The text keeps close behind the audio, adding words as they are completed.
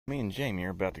Me and Jamie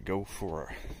are about to go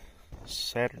for a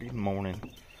Saturday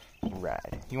morning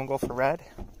ride. You want to go for a ride?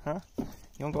 Huh? You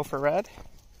want to go for a ride?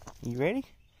 You ready? You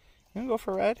want to go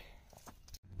for a ride?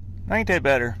 Ain't that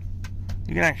better?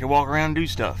 You can actually walk around and do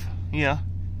stuff. Yeah.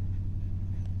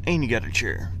 And you got a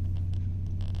chair.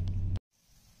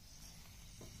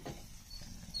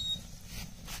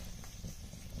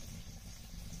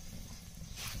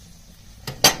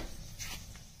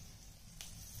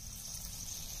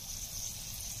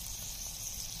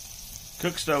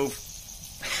 Cook stove.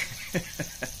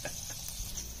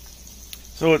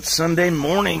 So it's Sunday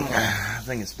morning. I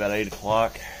think it's about 8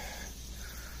 o'clock.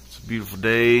 It's a beautiful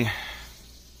day.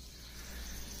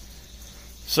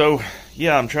 So,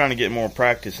 yeah, I'm trying to get more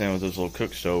practice in with this little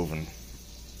cook stove and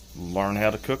learn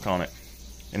how to cook on it.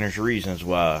 And there's reasons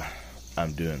why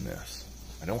I'm doing this.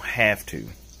 I don't have to,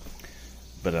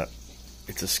 but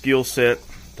it's a skill set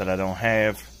that I don't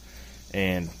have,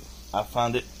 and I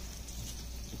find it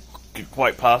could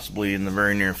quite possibly in the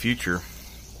very near future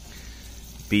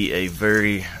be a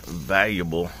very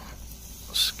valuable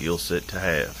skill set to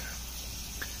have.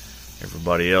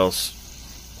 Everybody else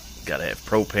got to have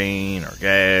propane or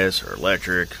gas or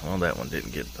electric. Well, that one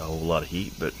didn't get a whole lot of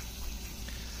heat, but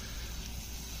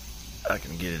I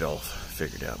can get it all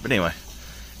figured out. But anyway,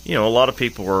 you know, a lot of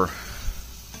people are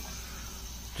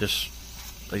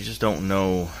they just don't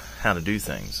know how to do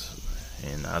things,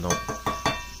 and I don't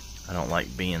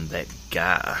like being that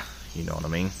guy, you know what I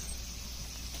mean?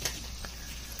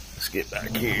 Let's get back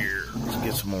here. Let's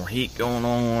get some more heat going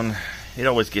on. It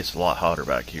always gets a lot hotter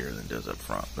back here than it does up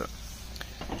front, but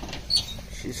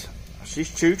she's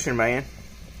chooching, man.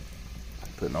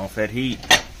 Putting off that heat.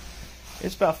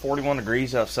 It's about 41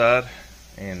 degrees outside,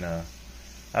 and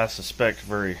I suspect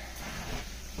very,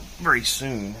 very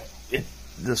soon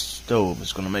this stove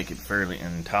is going to make it fairly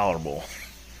intolerable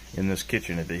in this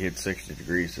kitchen if it hits 60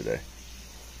 degrees today.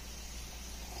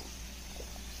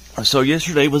 So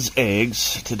yesterday was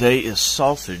eggs, today is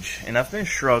sausage, and I've been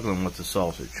struggling with the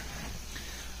sausage.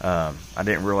 I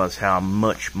didn't realize how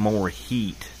much more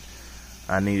heat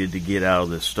I needed to get out of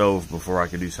this stove before I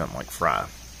could do something like fry.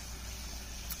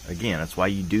 Again, that's why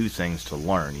you do things to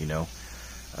learn, you know.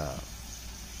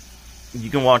 You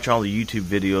can watch all the YouTube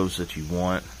videos that you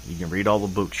want, you can read all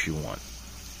the books you want,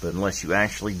 but unless you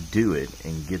actually do it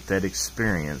and get that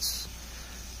experience,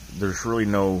 there's really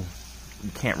you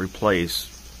can't replace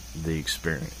the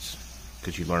experience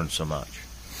because you learn so much.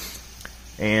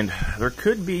 And there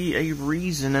could be a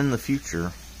reason in the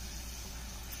future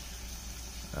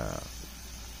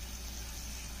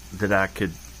that I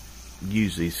could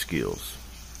use these skills,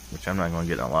 which I'm not going to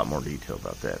get in a lot more detail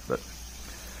about that. But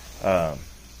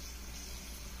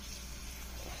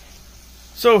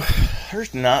so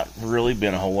there's not really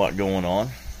been a whole lot going on.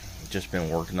 Just been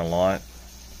working a lot,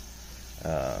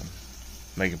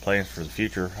 making plans for the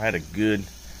future. I had a good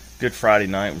Friday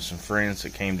night with some friends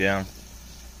that came down.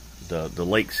 The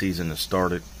lake season has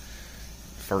started.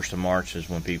 1st of March is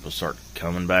when people start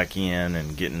coming back in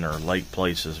and getting their lake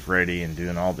places ready and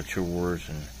doing all the chores,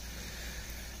 and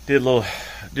did a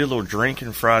little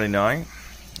drinking Friday night.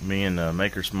 Me and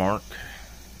Maker's Mark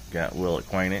got well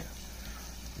acquainted.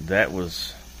 That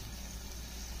was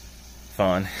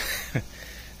fun.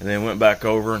 And then went back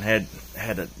over and had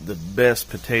the best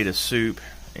potato soup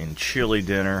and chili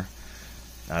dinner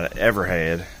I'd ever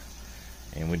had.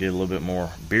 And we did a little bit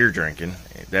more beer drinking.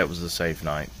 That was a safe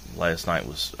night. Last night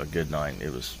was a good night.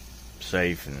 It was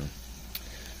safe and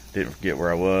didn't forget where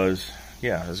I was.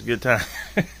 Yeah, it was a good time.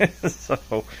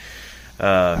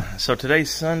 So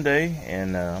today's Sunday,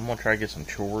 and I'm gonna try to get some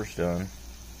chores done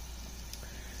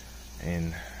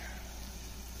and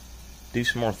do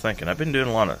some more thinking. I've been doing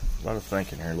a lot of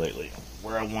thinking here lately.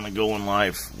 Where I want to go in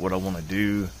life, what I want to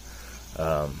do.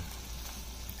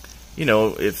 You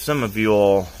know, if some of you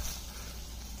all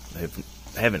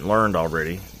haven't learned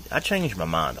already, I change my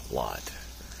mind a lot.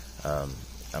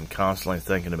 I'm constantly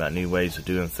thinking about new ways of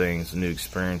doing things, new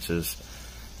experiences,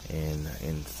 and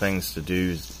things to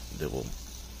do that will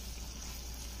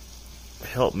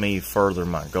help me further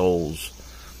my goals.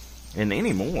 And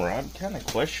anymore, I'm kind of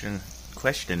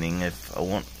questioning if I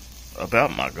want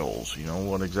about my goals. You know,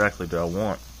 what exactly do I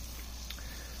want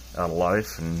out of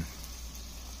life? And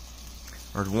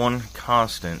there's one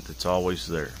constant that's always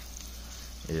there,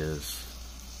 is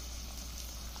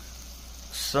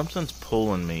something's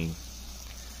pulling me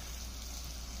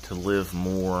to live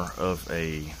more of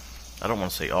a, I don't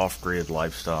want to say off-grid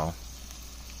lifestyle,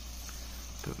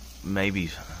 but maybe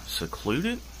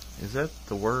secluded? Is that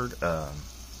the word?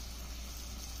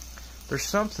 There's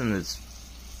something that's,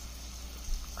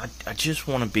 I just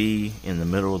want to be in the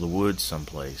middle of the woods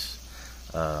someplace.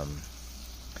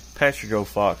 Pastor Joe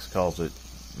Fox calls it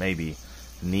maybe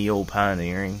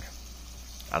neo-pioneering.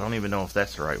 I don't even know if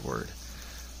that's the right word.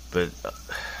 But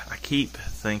I keep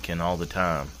thinking all the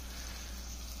time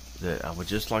that I would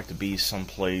just like to be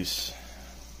someplace,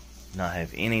 not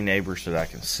have any neighbors that I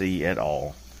can see at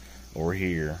all or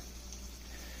hear,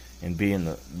 and be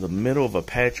in the middle of a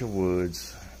patch of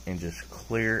woods and just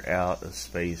clear out a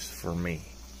space for me.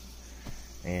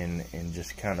 And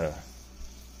just kind of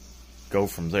go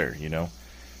from there, you know.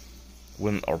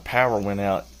 When our power went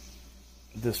out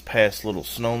this past little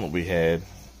snow that we had,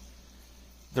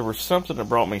 there was something that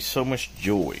brought me so much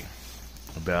joy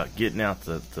about getting out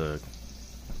the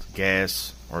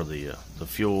gas or the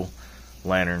fuel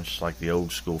lanterns, like the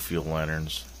old school fuel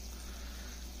lanterns,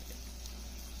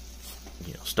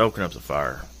 you know, stoking up the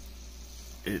fire.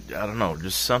 I don't know,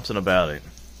 just something about it.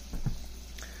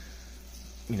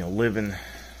 You know, living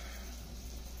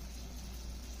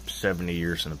 70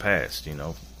 years in the past, you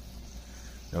know,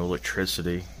 no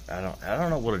electricity. I don't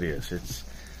know what it is. It's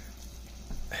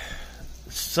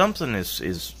something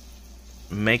is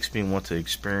makes me want to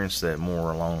experience that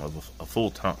more along with a full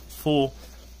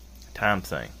time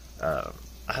thing.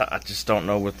 I just don't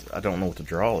know what the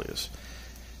draw is,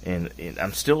 and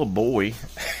I'm still a boy.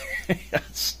 I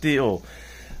still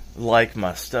like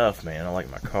my stuff, man. I like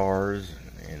my cars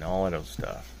and all that other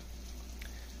stuff.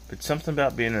 But something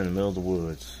about being in the middle of the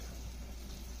woods,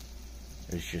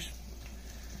 it's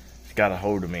got a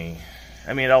hold of me.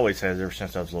 I mean, it always has ever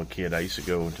since I was a little kid. I used to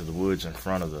go into the woods in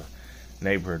front of the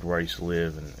neighborhood where I used to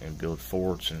live and build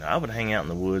forts, and I would hang out in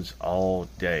the woods all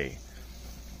day.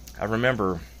 I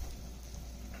remember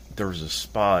there was a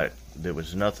spot that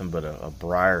was nothing but a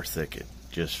briar thicket,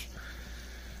 just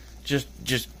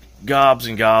gobs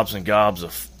and gobs and gobs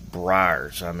of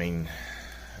briars. I mean,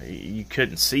 you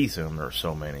couldn't see through them. There were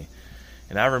so many.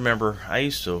 And I remember I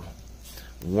used to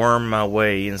worm my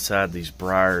way inside these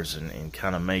briars and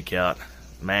kind of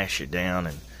mash it down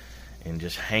and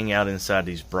just hang out inside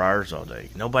these briars all day.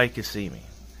 Nobody could see me.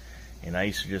 And I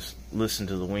used to just listen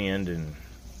to the wind and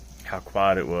how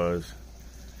quiet it was.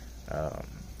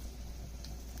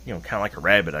 You know, kind of like a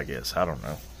rabbit, I guess. I don't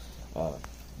know.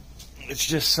 It's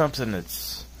just something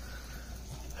that's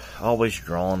always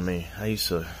drawn me. I used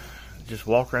to just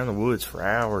walk around the woods for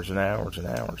hours and hours and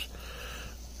hours.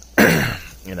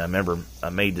 And I remember I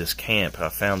made this camp. I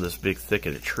found this big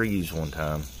thicket of trees one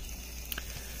time.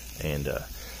 And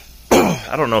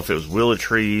I don't know if it was willow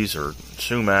trees or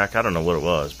sumac. I don't know what it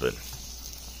was. But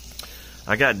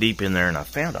I got deep in there and I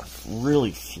found a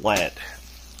really flat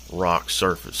rock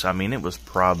surface. I mean, it was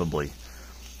probably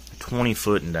 20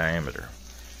 foot in diameter.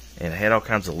 And it had all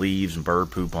kinds of leaves and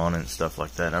bird poop on it and stuff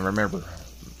like that. And I remember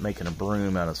making a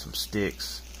broom out of some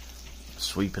sticks,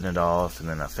 sweeping it off, and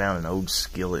then I found an old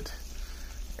skillet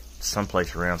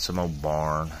someplace around some old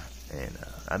barn, and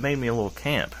I made me a little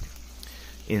camp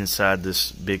inside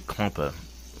this big clump of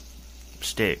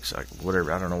sticks, like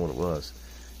whatever, I don't know what it was,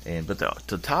 but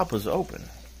the top was open.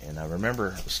 And I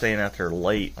remember staying out there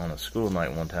late on a school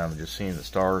night one time and just seeing the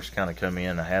stars kind of come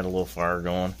in. I had a little fire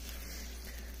going,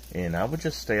 and I would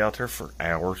just stay out there for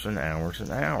hours and hours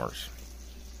and hours.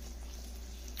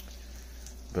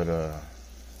 But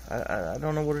I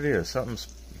don't know what it is.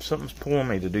 Something's pulling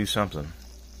me to do something,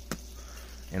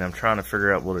 and I'm trying to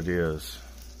figure out what it is.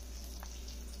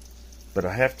 But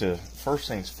I have to, first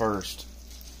things first,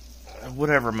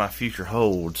 whatever my future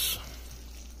holds,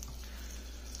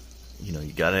 you know,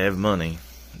 you got to have money.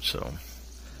 So I'm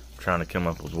trying to come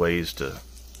up with ways to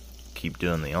keep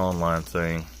doing the online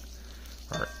thing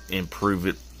or improve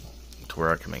it to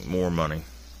where I can make more money.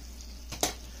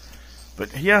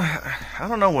 But yeah, I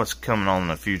don't know what's coming on in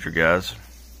the future, guys.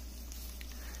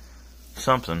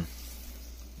 Something.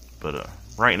 But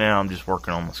right now I'm just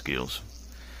working on my skills,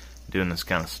 doing this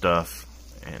kind of stuff,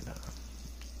 and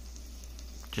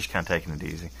just kind of taking it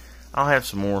easy. I'll have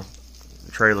some more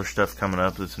trailer stuff coming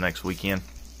up this next weekend.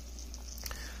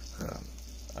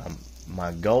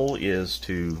 My goal is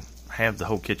to have the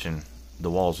whole kitchen, the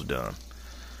walls done.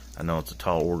 I know it's a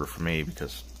tall order for me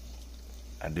because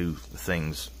I do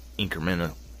things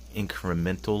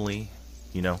incrementally,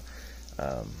 you know.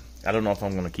 I don't know if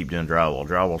I'm going to keep doing drywall.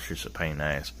 Drywall's just a pain in the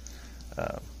ass.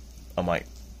 I might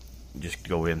just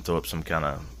go ahead and throw up some kind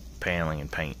of paneling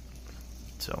and paint.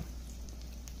 So,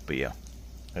 but yeah,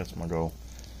 that's my goal.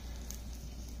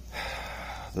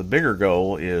 The bigger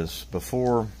goal is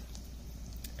before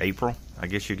April, I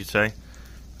guess you could say,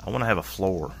 I want to have a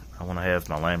floor. I want to have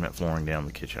my laminate flooring down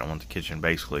the kitchen. I want the kitchen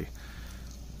basically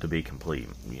to be complete,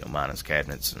 you know, minus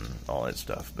cabinets and all that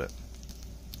stuff. But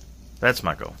that's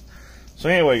my goal. So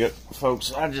anyway,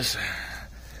 folks, I'm just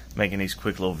making these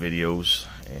quick little videos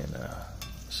and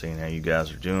seeing how you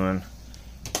guys are doing.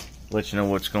 Let you know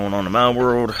what's going on in my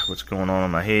world, what's going on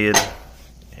in my head.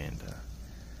 And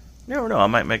you never know, I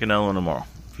might make another one tomorrow.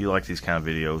 If you like these kind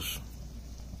of videos,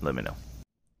 let me know.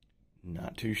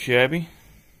 Not too shabby.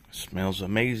 Smells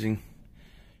amazing.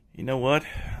 You know what?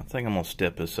 I think I'm going to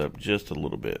step this up just a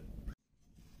little bit.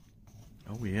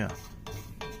 Oh yeah.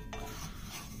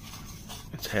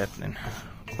 It's happening.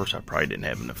 Of course, I probably didn't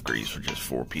have enough grease for just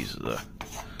 4 pieces of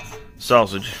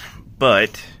sausage,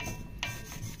 but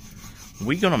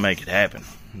we're going to make it happen.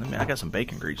 I got some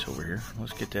bacon grease over here.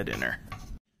 Let's get that in there.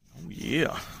 Oh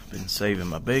yeah. Been saving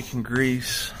my bacon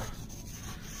grease.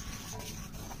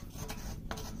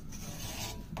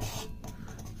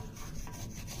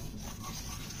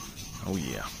 Oh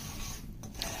yeah.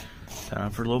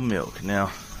 Time for a little milk.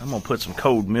 Now, I'm going to put some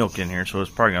cold milk in here, so it's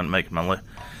probably going to make my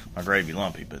gravy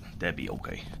lumpy, but that'd be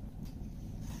okay.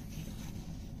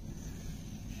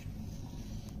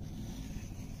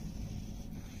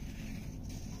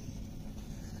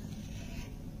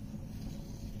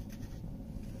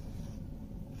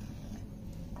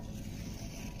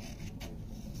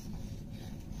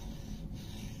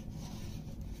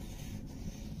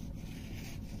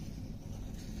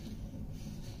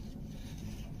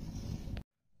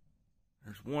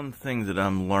 There's one thing that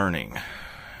I'm learning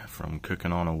from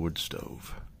cooking on a wood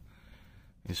stove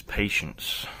is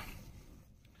patience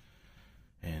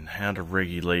and how to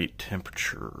regulate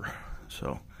temperature.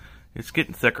 So it's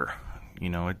getting thicker. You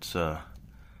know, it's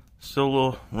still a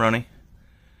little runny,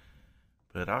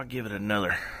 but I'll give it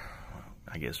another,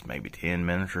 I guess maybe 10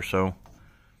 minutes or so.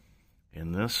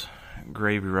 And this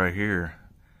gravy right here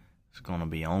is going to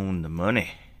be on the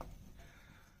money.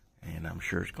 And I'm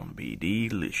sure it's going to be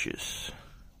delicious.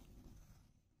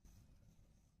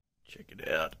 Check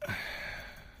it out.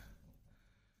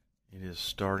 It is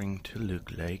starting to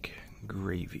look like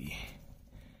gravy.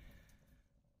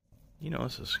 You know,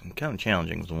 this is kind of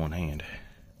challenging with one hand.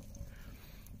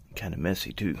 Kind of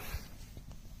messy too.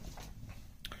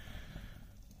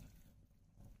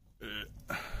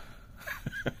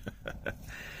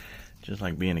 Just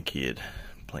like being a kid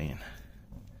playing.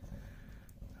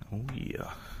 Oh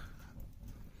yeah.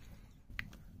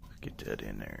 Get that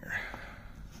in there.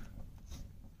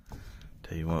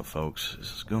 Tell you what, folks,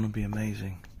 this is going to be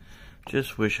amazing.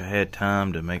 Just wish I had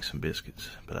time to make some biscuits,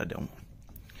 but I don't.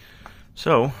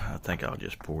 So, I think I'll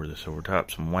just pour this over top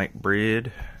some white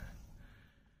bread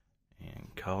and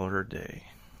call it a day.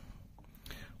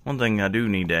 One thing I do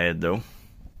need to add, though,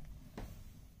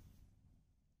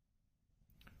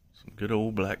 some good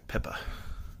old black pepper.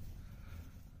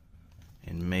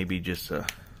 And maybe just a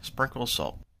sprinkle of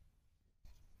salt.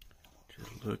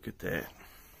 Just look at that.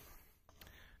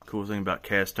 Cool thing about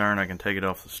cast iron, I can take it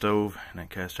off the stove and that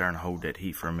cast iron will hold that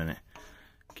heat for a minute.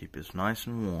 Keep this nice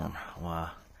and warm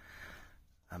while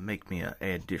I make me an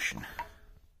addition.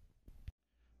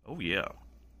 Oh yeah,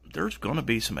 there's gonna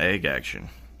be some egg action.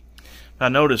 I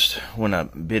noticed when I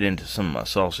bit into some of my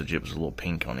sausage, it was a little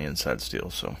pink on the inside still,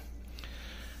 so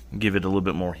give it a little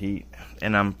bit more heat.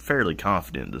 And I'm fairly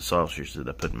confident the sausage that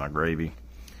I put in my gravy,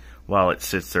 while it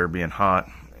sits there being hot,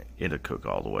 it'll cook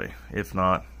all the way. If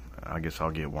not, I guess I'll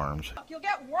get worms. You'll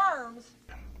get worms.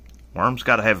 Worms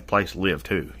got to have a place to live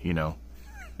too, you know.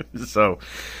 So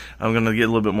I'm going to get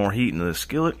a little bit more heat into the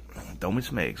skillet. Throw me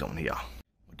some eggs on here.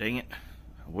 Well, dang it.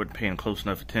 I wasn't paying close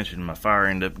enough attention. My fire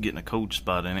ended up getting a cold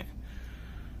spot in it.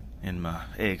 And my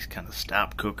eggs kind of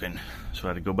stopped cooking. So I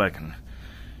had to go back and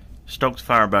stoke the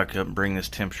fire back up and bring this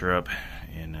temperature up.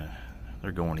 And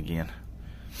they're going again.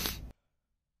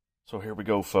 So here we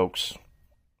go, folks.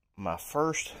 My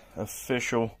first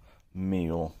official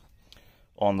meal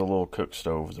on the little cook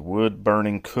stove, the wood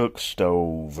burning cook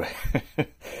stove.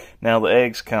 Now the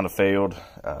eggs kind of failed.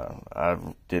 I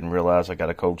didn't realize I got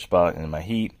a cold spot in my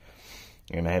heat,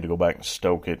 and I had to go back and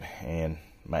stoke it, and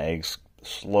my eggs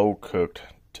slow cooked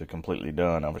to completely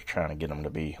done. I was trying to get them to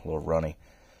be a little runny,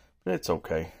 but it's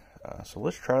okay. So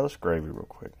let's try this gravy real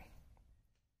quick.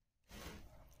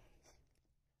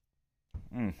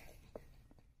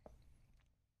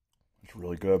 It's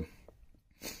really good.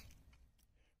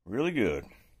 Really good.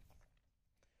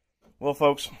 Well,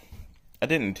 folks, I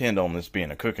didn't intend on this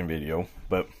being a cooking video,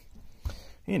 but,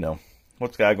 you know,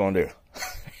 what's the guy gonna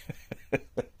do?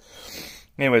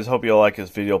 Anyways, hope you all like this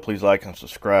video. Please like and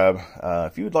subscribe.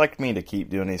 If you would like me to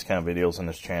keep doing these kind of videos on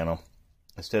this channel,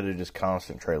 instead of just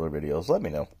constant trailer videos, let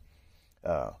me know.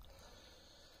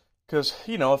 Because,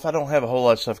 you know, if I don't have a whole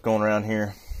lot of stuff going around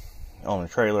here on the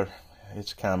trailer,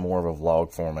 it's kind of more of a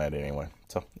vlog format anyway.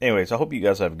 So, anyways, I hope you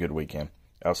guys have a good weekend.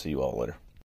 I'll see you all later.